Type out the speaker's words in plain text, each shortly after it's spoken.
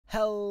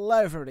Hello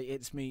everybody,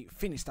 it's me,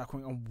 Phoenix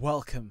Darkwing, and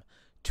welcome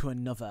to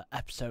another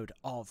episode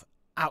of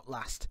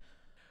Outlast.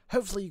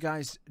 Hopefully you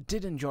guys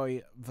did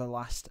enjoy the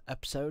last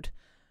episode,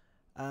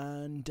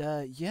 and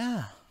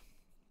yeah,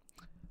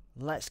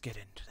 let's get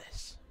into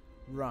this.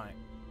 Right,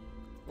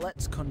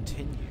 let's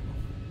continue.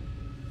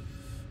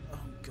 Oh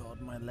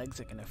god, my legs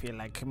are gonna feel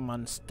like a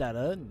monster,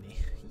 aren't they?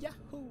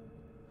 Yahoo!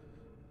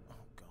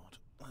 Oh god,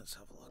 let's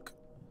have a look.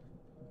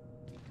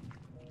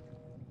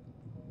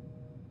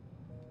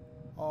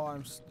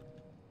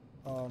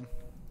 Oh,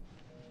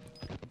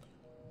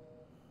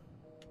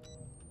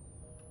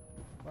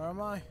 where am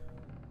I?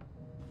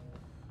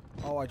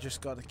 Oh, I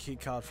just got the key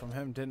card from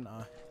him, didn't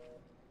I?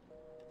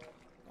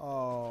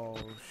 Oh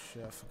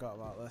shit, I forgot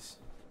about this.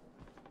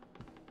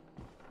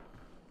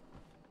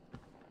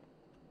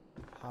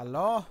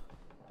 Hello?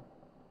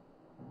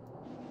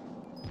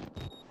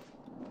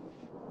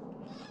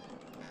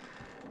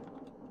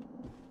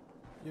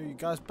 You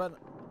guys better...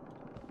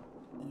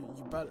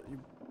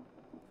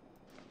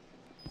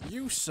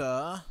 You,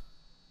 sir,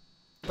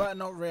 better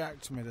not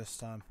react to me this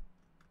time.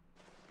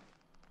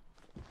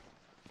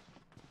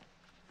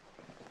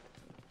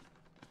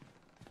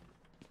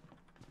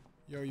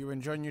 Yo, you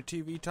enjoying your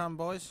TV time,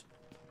 boys?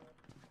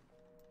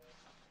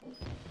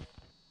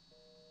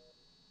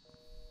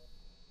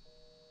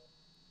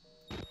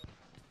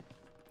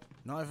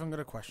 Not even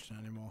gonna question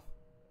anymore.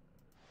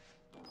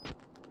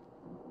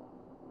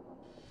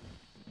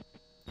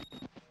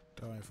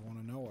 Don't even want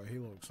to know what he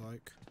looks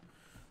like.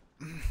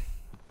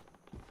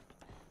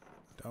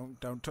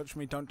 Don't touch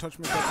me, don't touch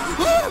me. No!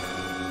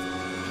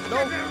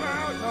 No!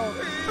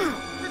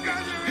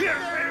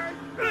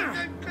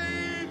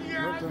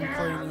 Let them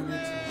clean, you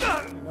need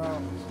to... No.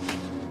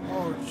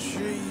 Oh,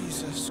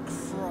 Jesus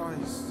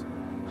Christ.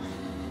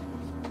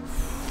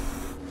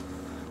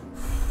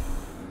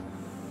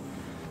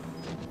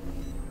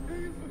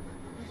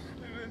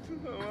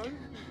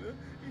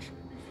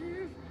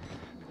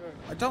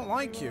 I don't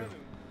like you.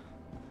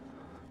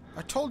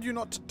 I told you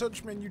not to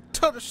touch me and you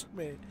touched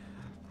me.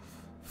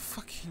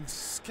 Fucking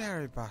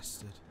scary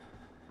bastard.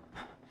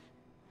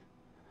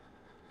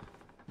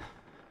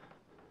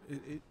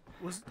 It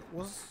was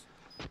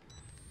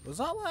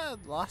that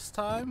like last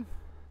time?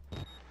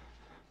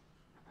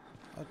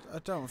 I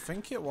don't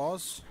think it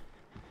was.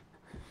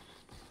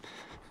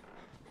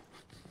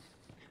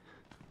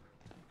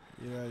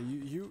 Yeah,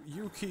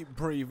 you keep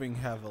breathing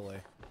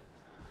heavily.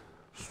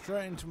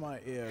 Straight into my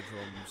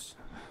eardrums.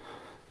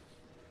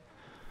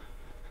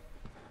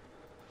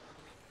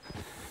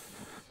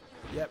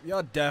 Yep,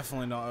 you're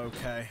definitely not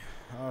okay.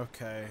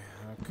 Okay.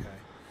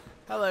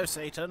 Hello,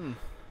 Satan.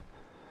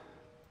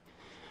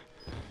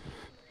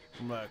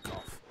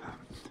 Murkoff.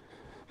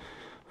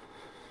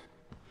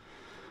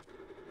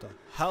 The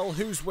hell?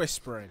 Who's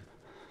whispering?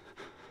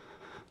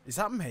 Is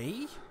that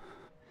me?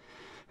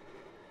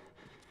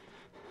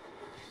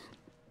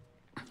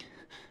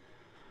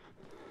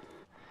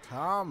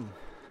 Come.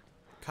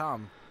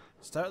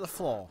 Stay at the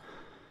floor.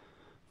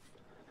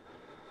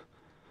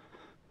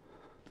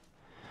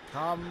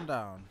 Calm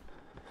down.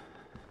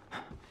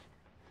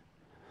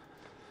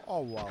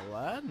 Oh, well,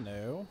 they're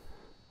new.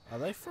 Are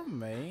they from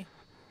me?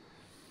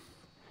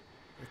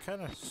 They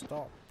kind of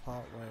stopped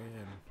partway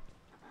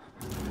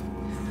in.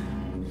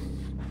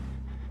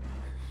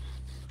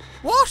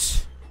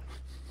 What?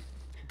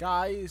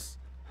 Guys,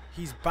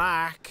 he's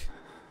back.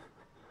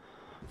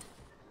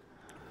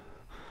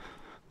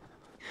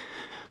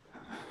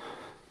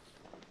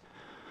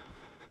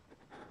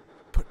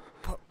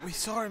 But we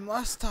saw him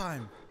last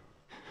time.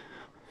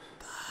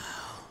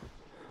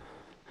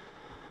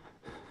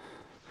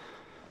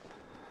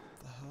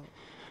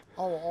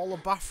 Oh, all the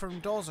bathroom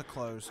doors are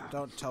closed.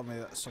 Don't tell me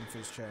that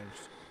something's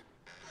changed.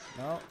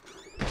 No.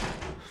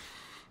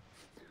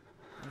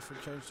 Anything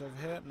changed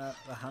over here? No,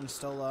 the hand's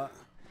still there.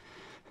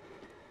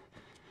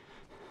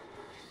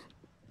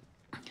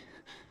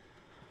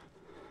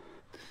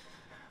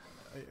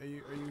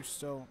 Are you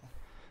still...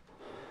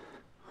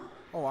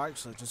 Oh,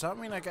 actually, does that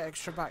mean I get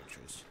extra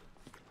batteries?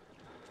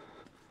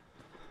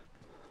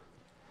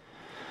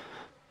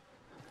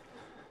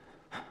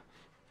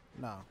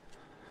 No.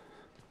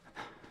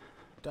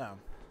 Damn.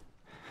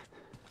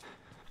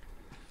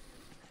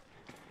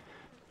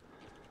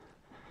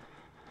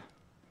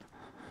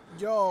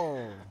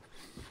 Yo!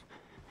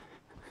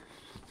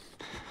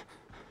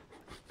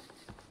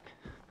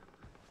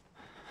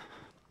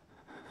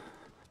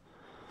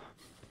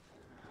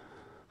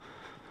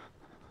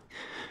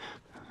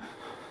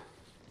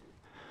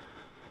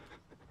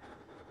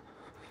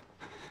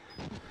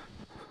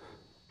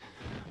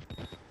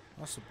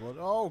 That's the blood.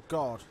 Oh,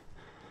 God.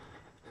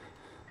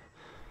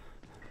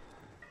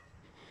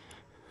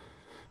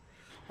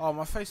 Oh, am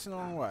I facing the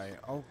wrong way?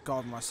 Oh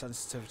god, my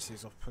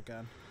sensitivity's up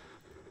again.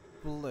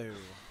 Blue.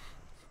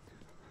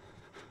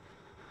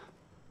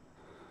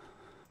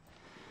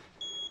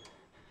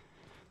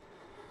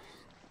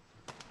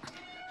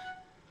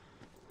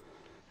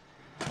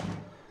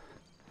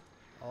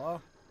 Hello?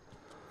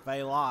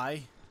 They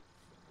lie.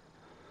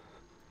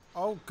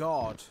 Oh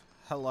god.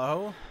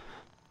 Hello?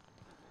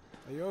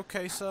 Are you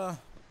okay, sir?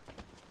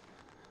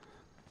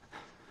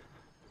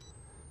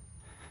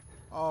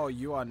 Oh,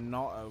 you are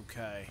not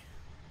okay.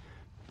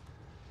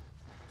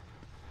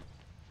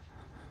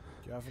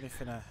 Do you have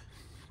anything I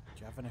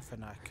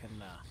can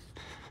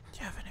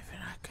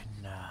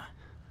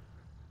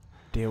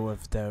deal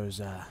with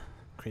those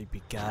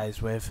creepy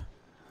guys with?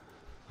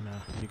 No,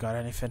 you got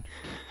anything?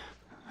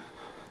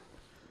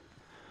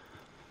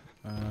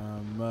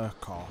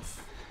 Murkoff.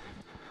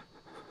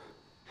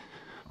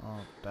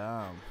 Oh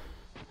damn,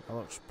 that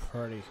looks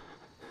pretty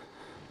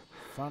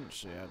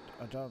fancy.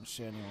 I don't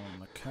see anyone on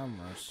the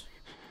cameras.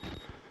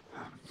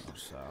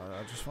 So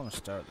I just want to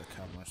stare at the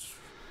cameras,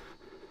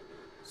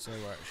 see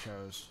where it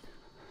shows.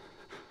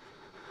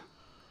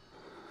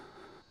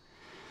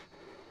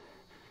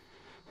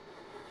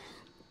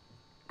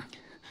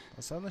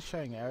 It's only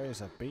showing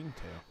areas I've been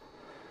to.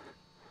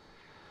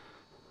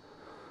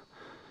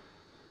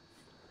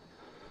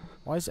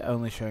 Why is it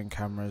only showing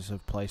cameras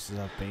of places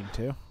I've been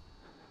to?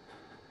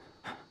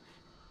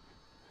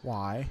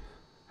 Why?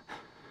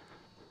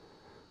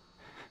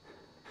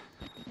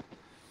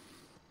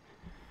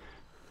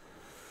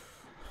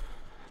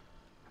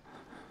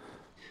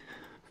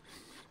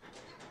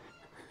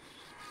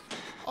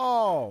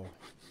 Oh!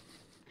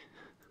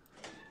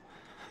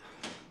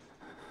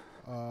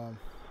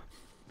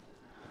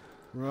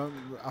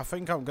 I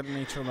think I'm gonna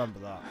need to remember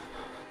that.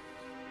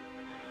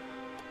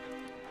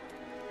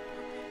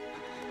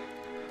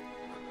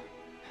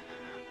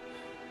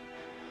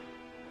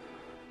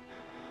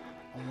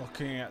 I'm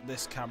looking at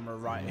this camera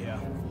right here.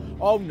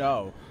 Oh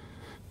no!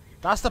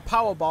 That's the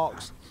power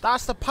box!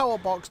 That's the power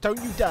box!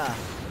 Don't you dare!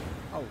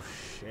 Oh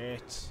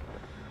shit.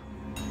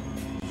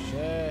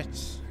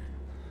 Shit.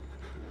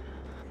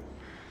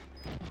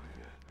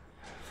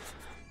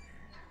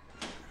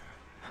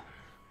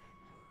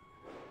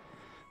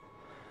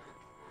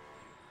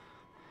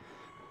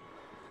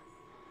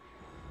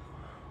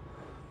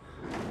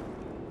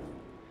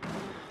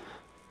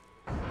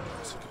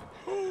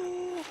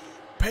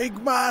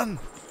 Pigman!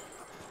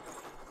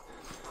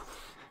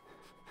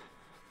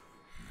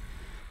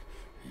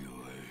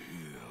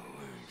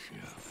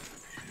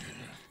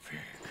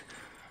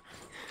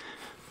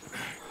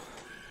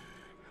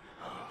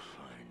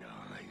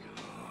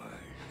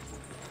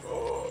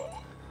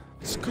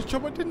 It's a good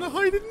job I didn't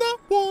hide in that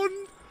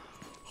one.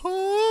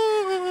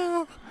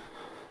 Oh.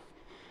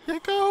 Yeah,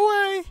 go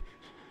away.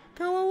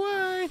 Go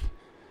away.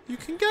 You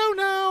can go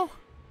now.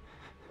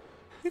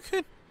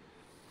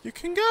 You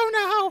can go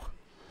now.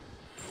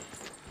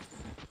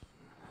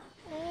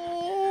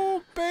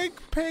 Oh, big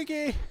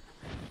piggy.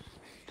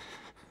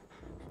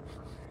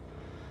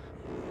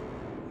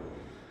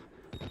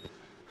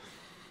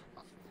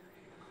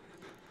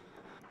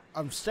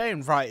 I'm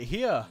staying right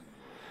here.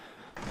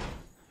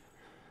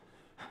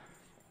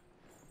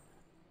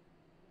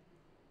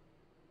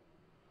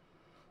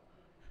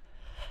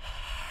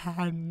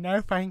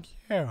 No, thank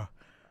you.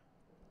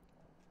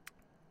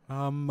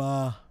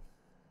 No.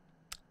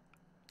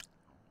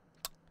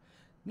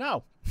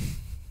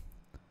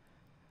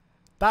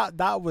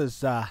 That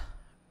was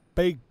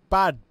big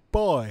bad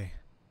boy.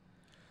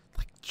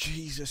 Like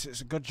Jesus,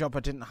 it's a good job I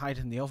didn't hide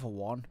in the other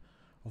one.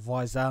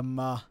 Otherwise,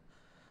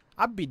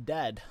 I'd be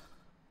dead.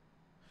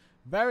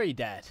 Very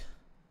dead.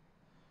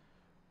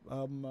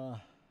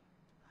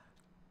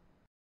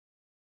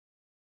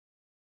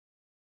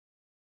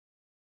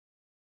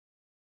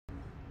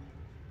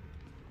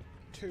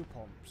 2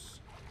 pumps.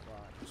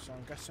 Right, so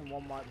I'm guessing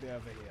one might be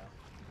over here.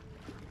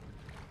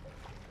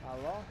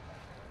 Hello?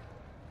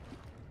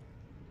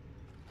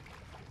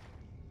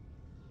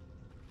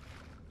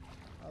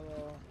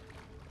 Hello?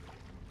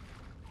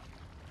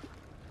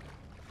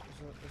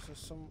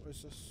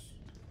 Is this...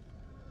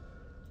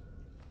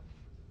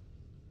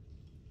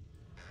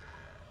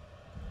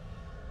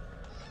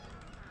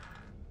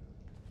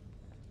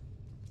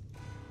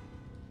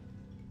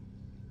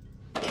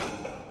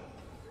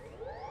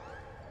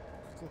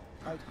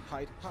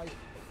 Hide.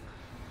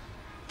 What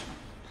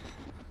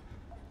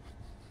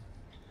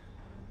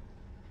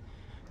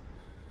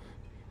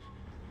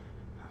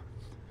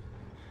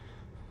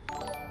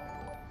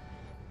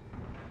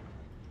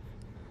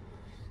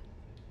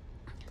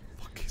the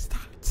fuck is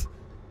that?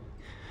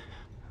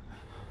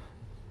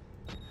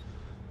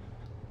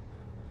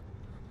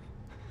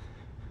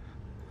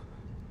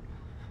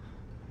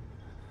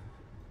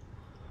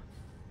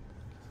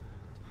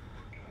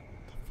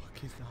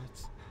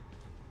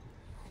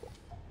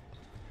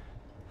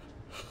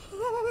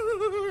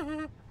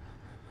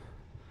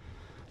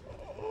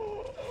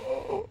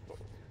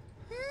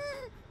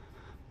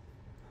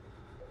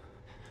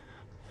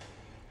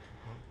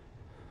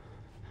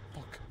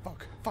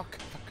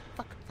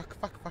 What the fuck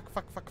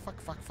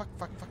is that?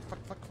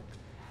 Fuck.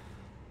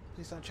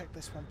 Please don't check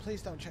this one.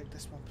 Please don't check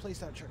this one. Please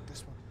don't check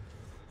this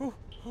one.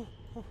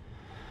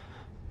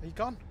 Are you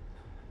gone?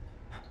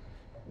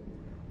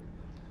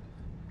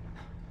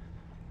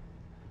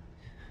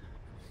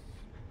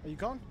 Are you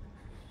gone?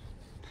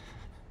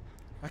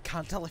 I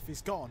can't tell if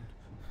he's gone.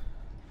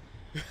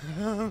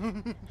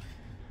 Oh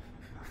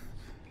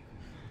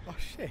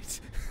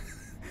shit.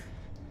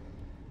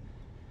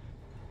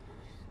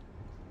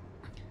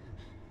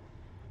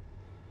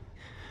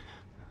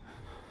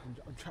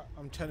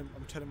 I'm turning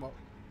up.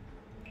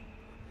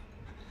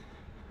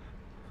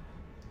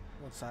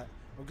 One sec.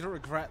 I'm gonna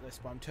regret this,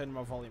 but I'm turning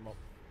my volume up.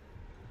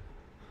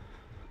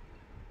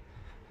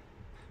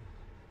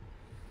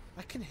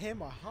 I can hear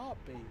my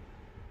heartbeat.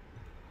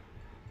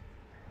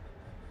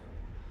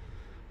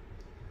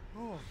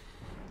 Oh.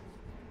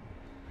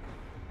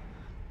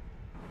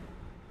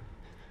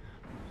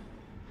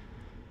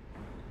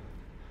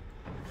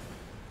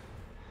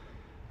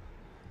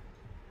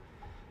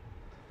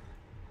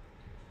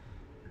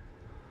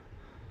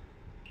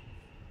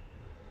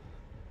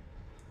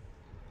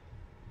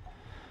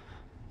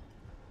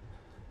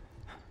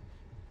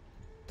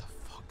 The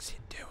fuck's he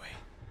doing?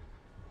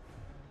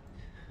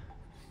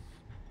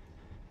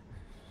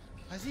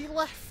 Has he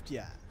left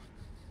yet?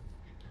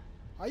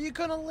 Are you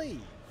gonna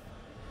leave?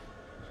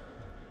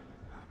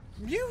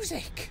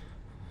 Music!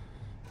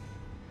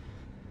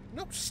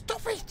 No,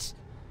 stop it!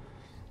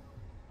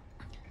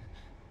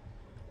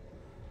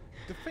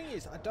 The thing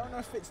is, I don't know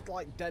if it's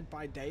like Dead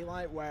by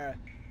Daylight, where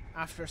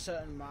after a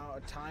certain amount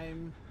of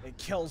time, it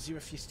kills you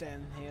if you stay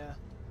in here.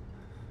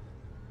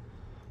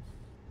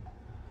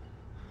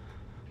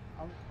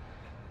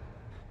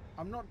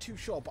 I'm not too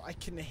sure, but I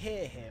can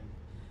hear him.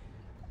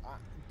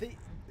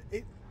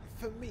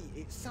 For me,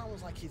 it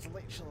sounds like he's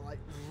literally like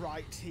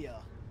right here.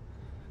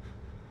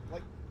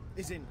 Like,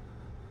 as in,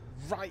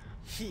 right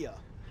here.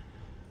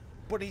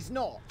 But he's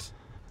not.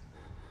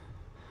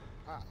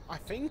 I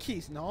think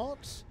he's not.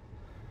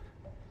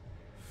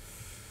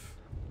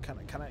 Can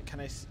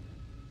I?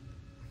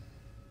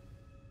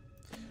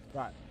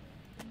 Right.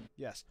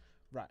 Yes.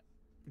 Right.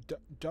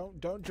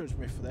 Don't judge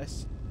me for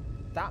this.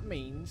 That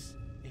means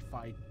if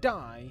I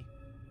die,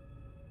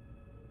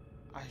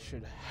 I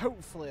should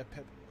hopefully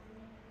appear.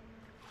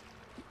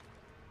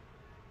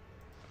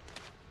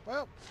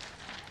 Well.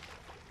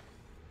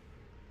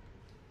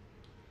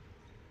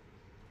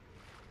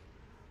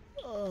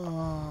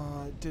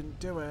 Oh, it didn't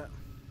do it.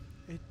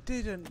 It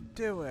didn't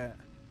do it.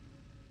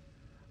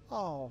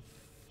 Oh,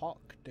 fuck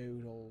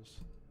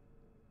doodles.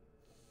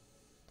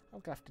 I'm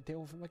gonna have to deal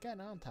with him again,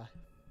 aren't I?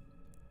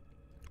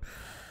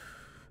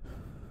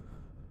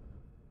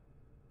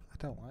 I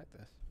don't like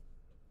this.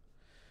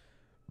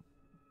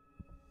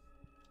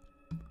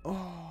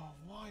 Oh,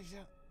 why is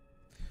it?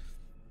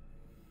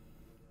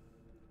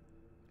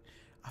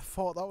 I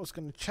thought that was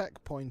going to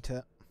checkpoint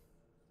it.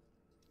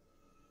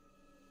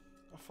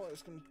 I thought it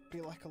was going to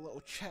be like a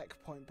little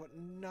checkpoint, but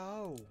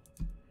no.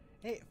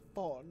 It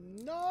thought,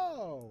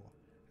 no.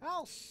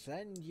 I'll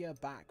send you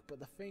back, but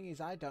the thing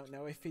is, I don't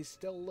know if he's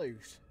still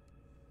loose.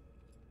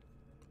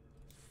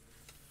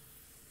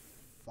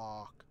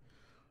 Fuck.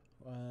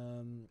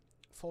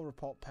 Full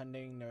report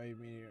pending. No,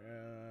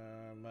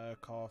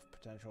 Murkoff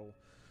potential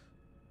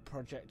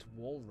Project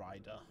Wall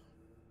Rider.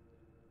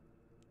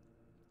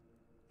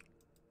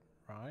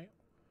 Right.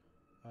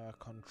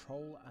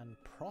 Control and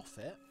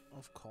profit,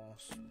 of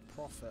course.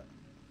 Profit.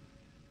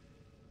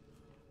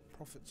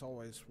 Profit's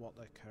always what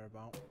they care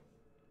about.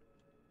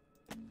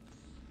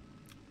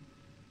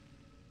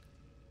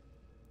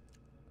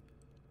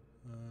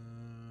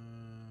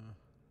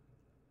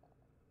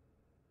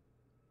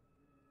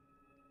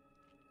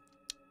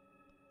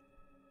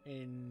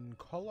 In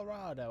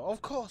Colorado.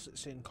 Of course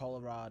it's in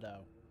Colorado.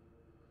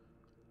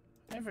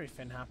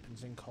 Everything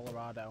happens in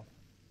Colorado.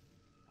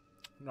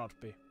 Not to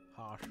be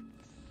harsh.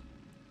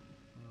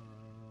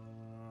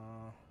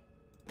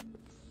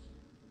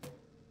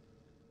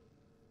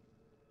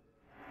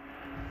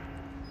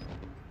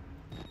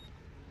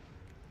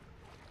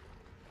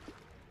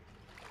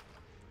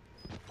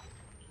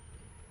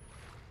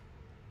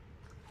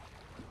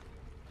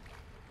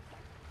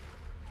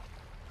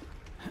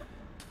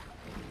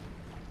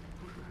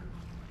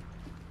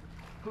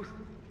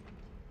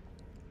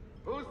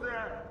 Who's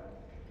there?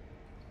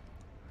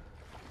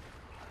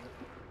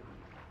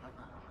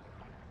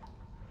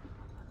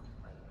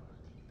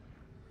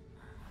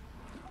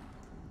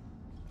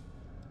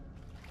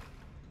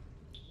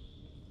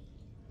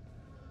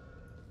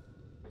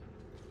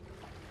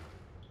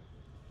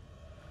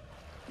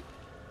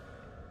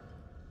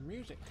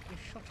 Music, can you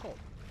shut up?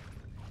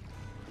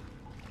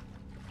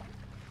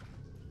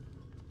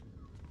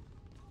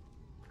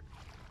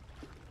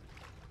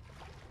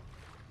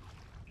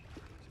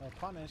 So the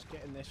plan is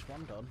getting this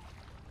one done.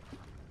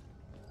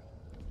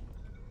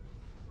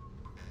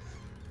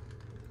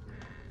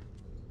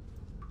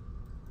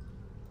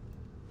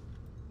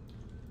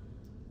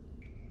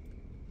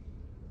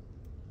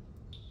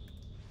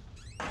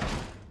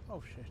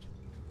 Oh shit.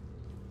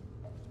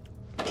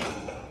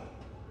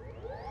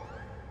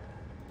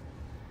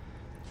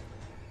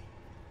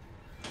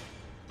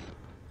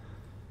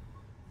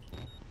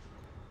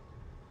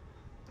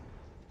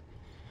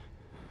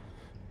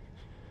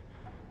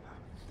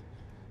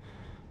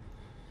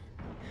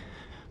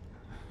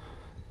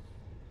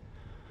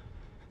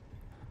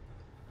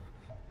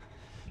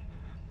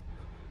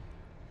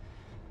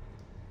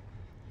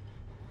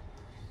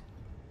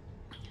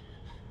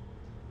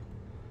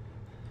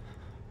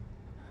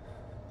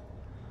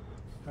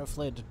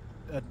 Hopefully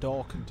a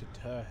door can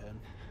deter him.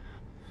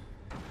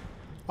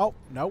 Oh,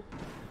 no.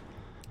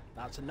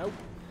 That's a nope.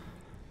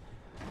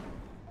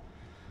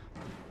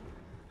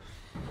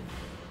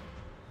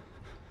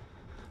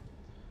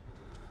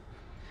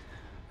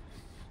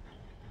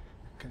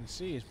 Can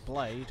see his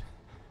blade.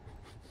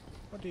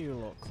 What do you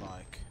look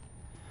like?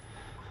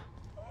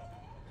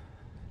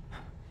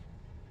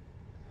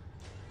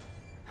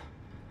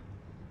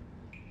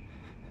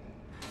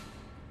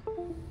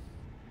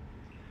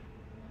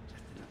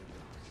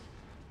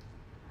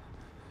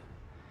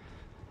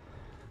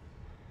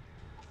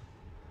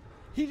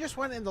 He just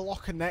went in the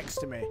locker next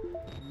to me.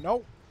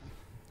 Nope.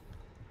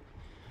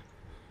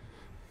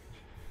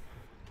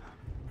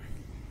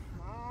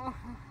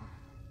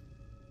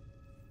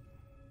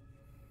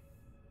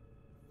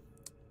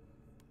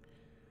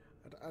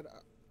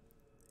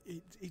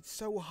 It's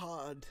so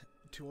hard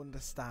to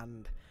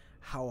understand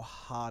how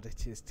hard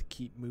it is to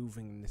keep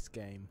moving in this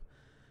game.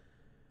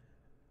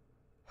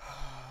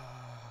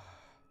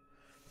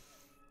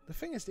 The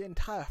thing is, the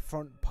entire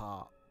front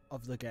part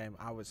of the game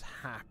I was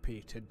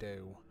happy to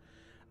do.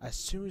 As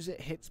soon as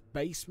it hits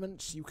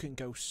basements, you can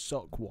go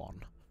suck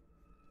one.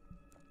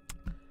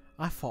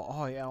 I thought,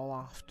 oh yeah, all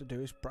I have to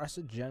do is press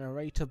a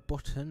generator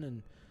button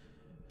and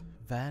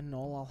then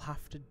all I'll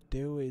have to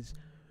do is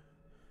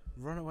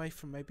run away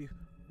from maybe...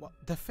 What?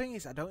 The thing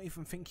is, I don't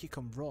even think you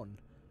can run.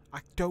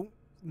 I don't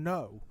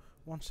know.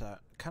 One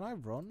sec. Can I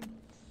run?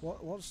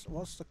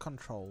 What's the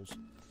controls?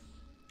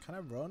 Can I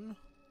run?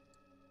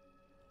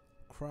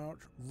 Crouch,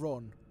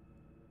 run.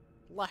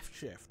 Left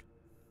shift.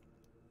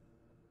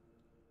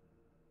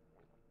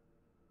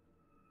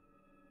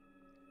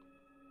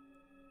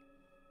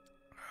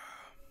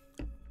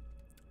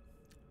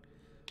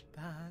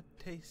 That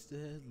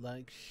tasted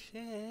like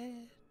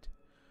shit.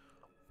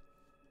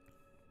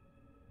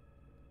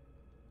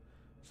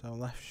 So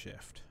left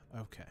shift.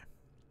 Okay.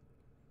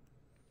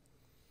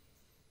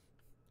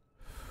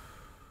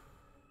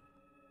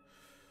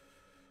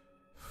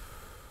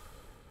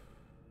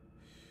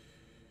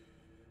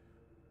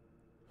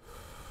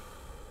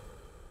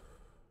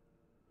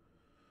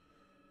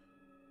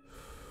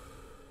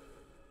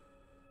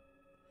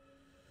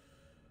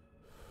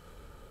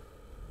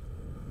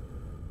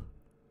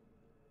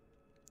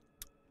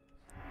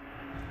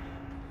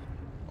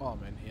 Oh,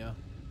 I'm in here.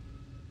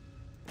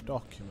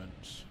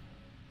 Documents.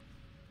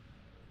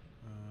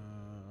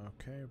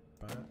 Okay,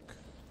 back.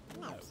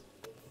 No.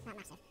 Not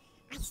massive.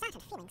 I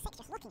started feeling sick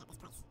just looking at this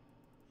place.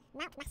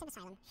 Mount Massive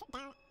Asylum, shut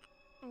down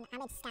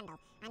amid scandal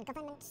and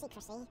government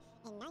secrecy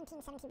in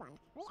 1971,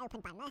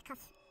 reopened by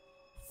Murkoff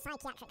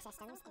Psychiatric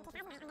Systems in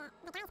 2008 under the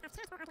guise of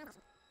charitable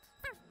organisation.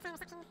 Self-phone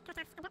reception cut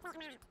off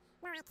abruptly and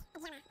more like a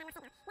drama than a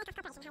signal. Murkoff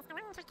Corporation has a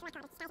long track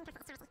record of striving for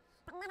charity,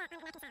 but never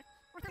on reconcile.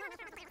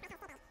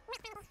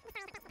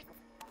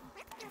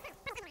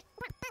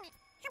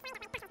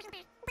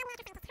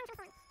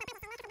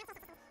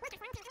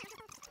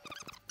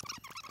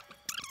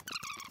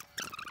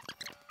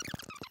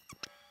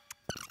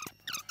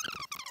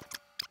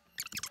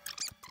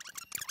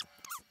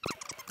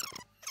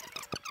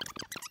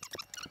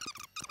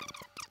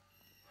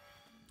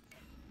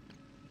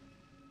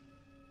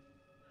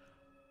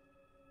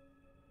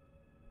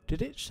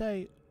 Did it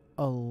say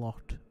a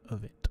lot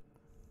of it?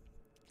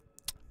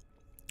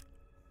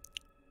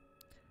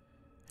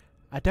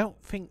 I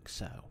don't think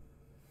so.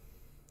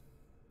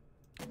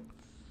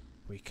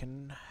 We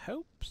can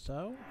hope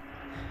so.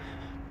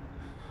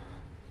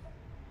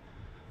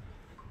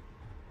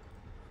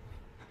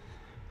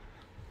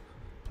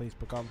 Please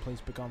be gone,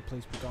 please be gone,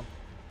 please be gone.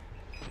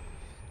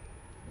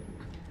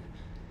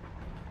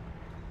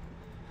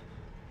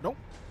 Nope.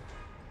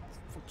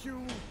 Fuck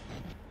you.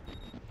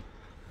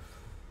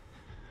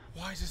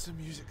 Why does the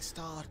music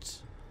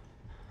start?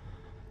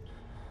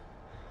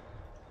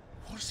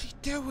 What is he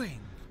doing?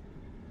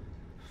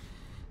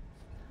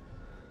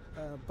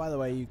 By the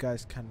way, you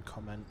guys can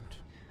comment.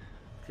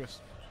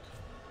 Just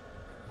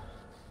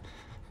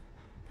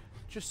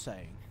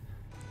saying.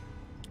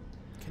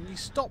 Can you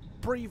stop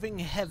breathing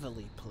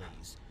heavily,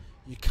 please?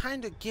 You're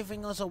kind of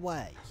giving us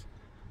away.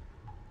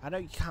 I know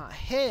you can't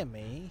hear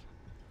me,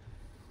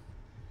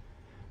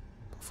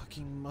 but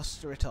fucking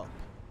muster it up.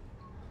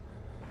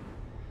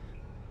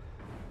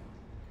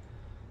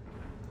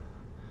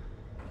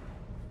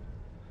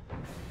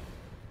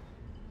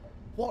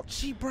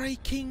 What's he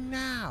breaking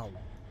now?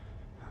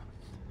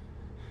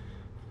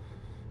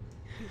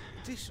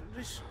 This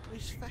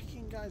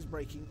fucking guy's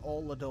breaking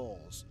all the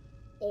doors.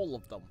 All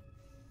of them.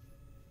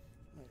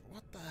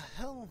 What the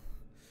hell?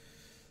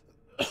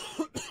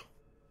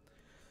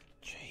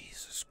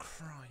 Jesus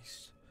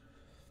Christ.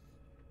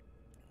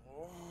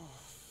 Oh,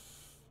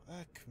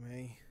 fuck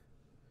me.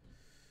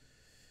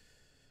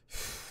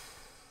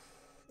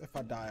 If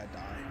I die, I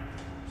die.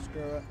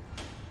 Screw it.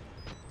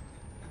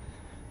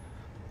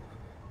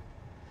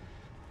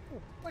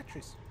 Oh,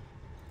 batteries.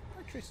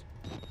 Batteries.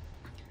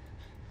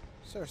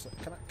 Seriously,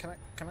 can I?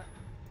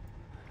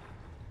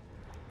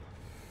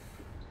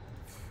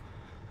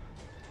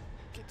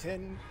 Get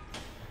in.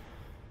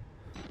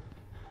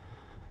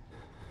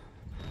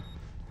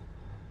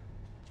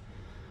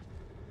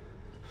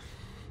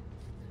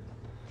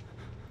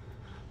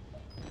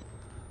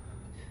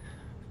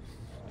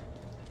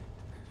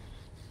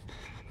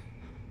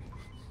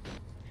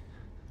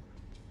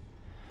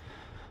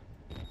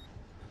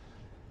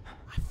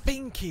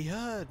 think he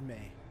heard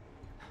me.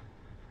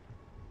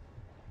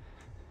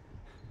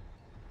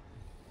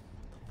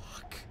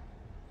 Fuck.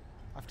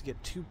 I have to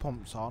get 2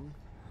 pumps on.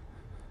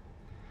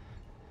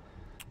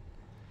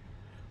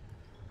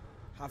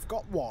 I've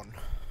got 1.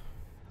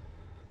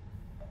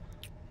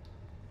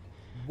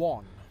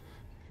 1.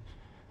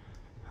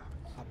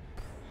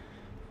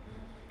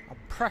 I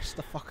pressed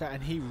the fucker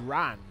and he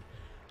ran.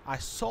 I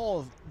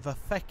saw the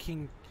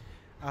fucking...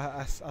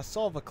 I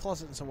saw the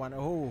closets and went,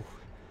 oh,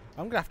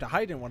 I'm gonna have to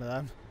hide in one of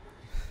them.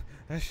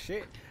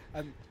 Shit.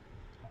 And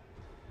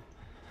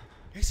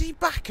is he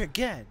back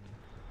again?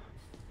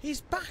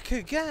 He's back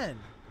again.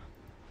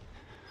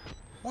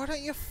 Why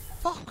don't you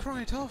fuck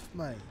right off,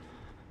 mate?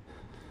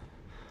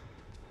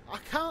 I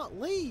can't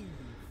leave.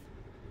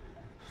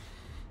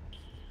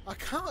 I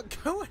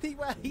can't go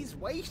anywhere. He's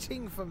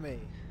waiting for me.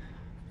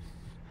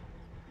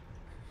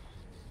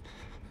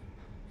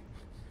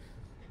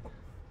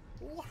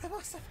 What am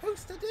I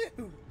supposed to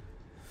do?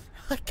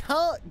 I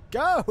can't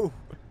go.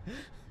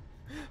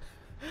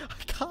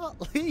 I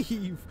can't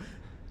leave.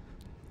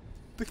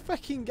 The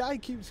fucking guy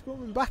keeps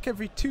coming back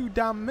every 2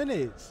 damn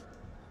minutes.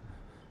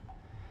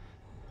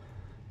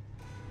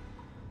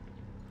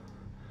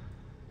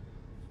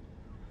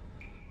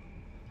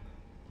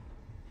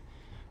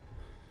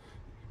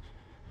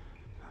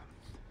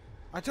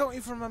 I don't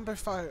even remember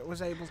if I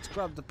was able to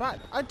grab the back.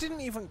 I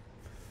didn't even...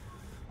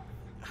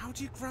 How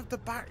do you grab the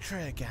back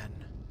tray again?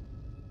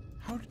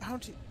 How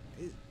do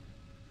you...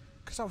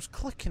 Because I was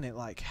clicking it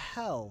like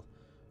hell.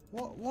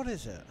 What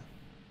is it?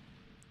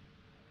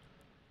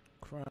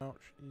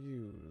 Crouch,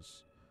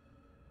 use.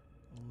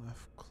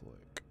 Left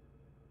click.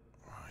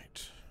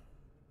 Right.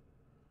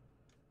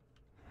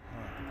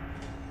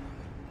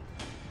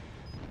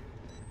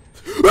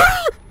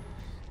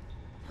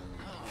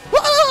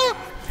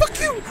 Fuck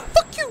you!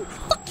 Fuck you!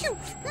 Fuck you!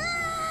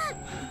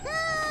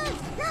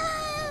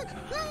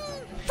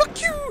 Fuck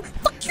you!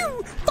 Fuck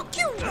you! Fuck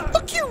you!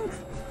 Fuck you!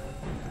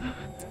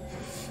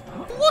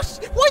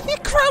 What are you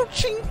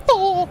crouching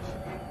for?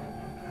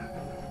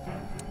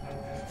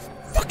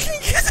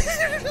 Fucking...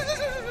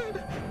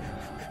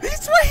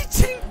 He's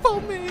waiting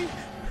for me!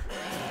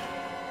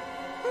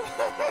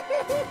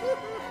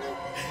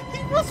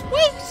 He was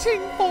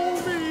waiting for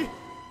me!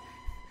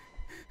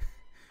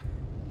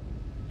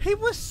 He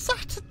was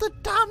sat at the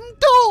damn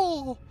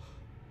door!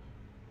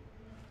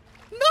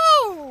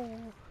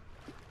 No!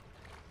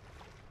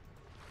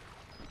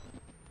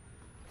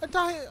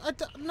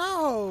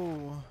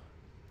 No!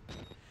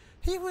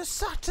 He was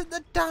sat at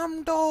the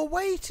damn door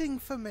waiting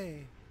for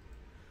me!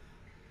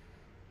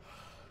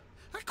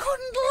 I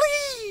couldn't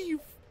leave!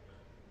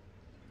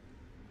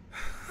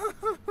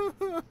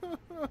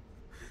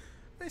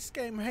 This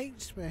game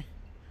hates me.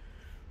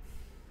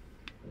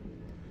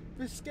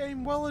 This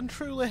game well and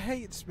truly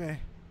hates me.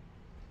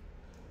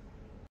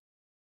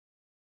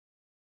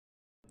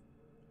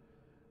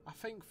 I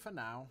think for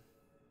now,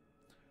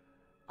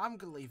 I'm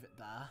going to leave it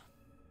there.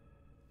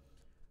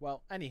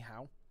 Well,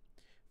 anyhow,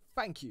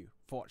 thank you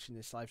for watching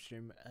this live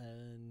stream,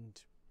 and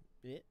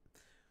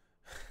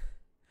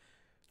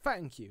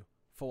thank you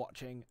for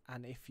watching,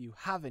 and if you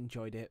have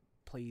enjoyed it,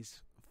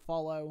 please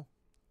follow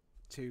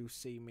to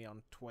see me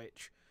on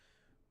Twitch.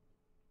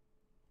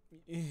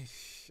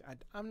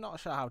 I'm not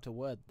sure how to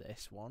word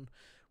this one.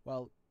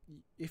 Well,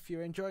 if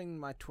you're enjoying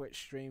my Twitch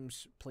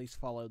streams, please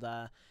follow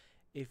there.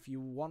 If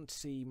you want to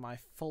see my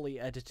fully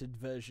edited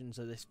versions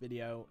of this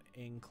video,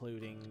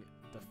 including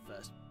the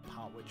first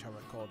part which I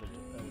recorded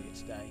earlier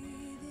today,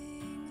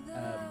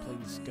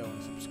 please go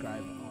and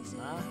subscribe on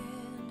there.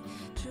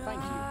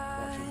 Thank you for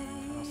watching,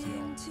 and I'll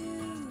see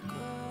you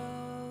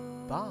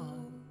all. Bye.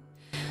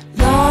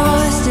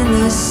 Lost in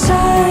the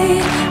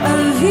sight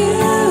of you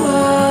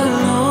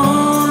alone.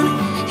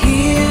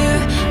 Here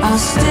I'll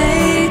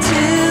stay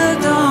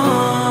till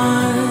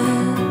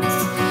dawn.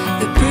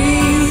 The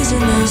breeze in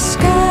the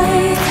sky.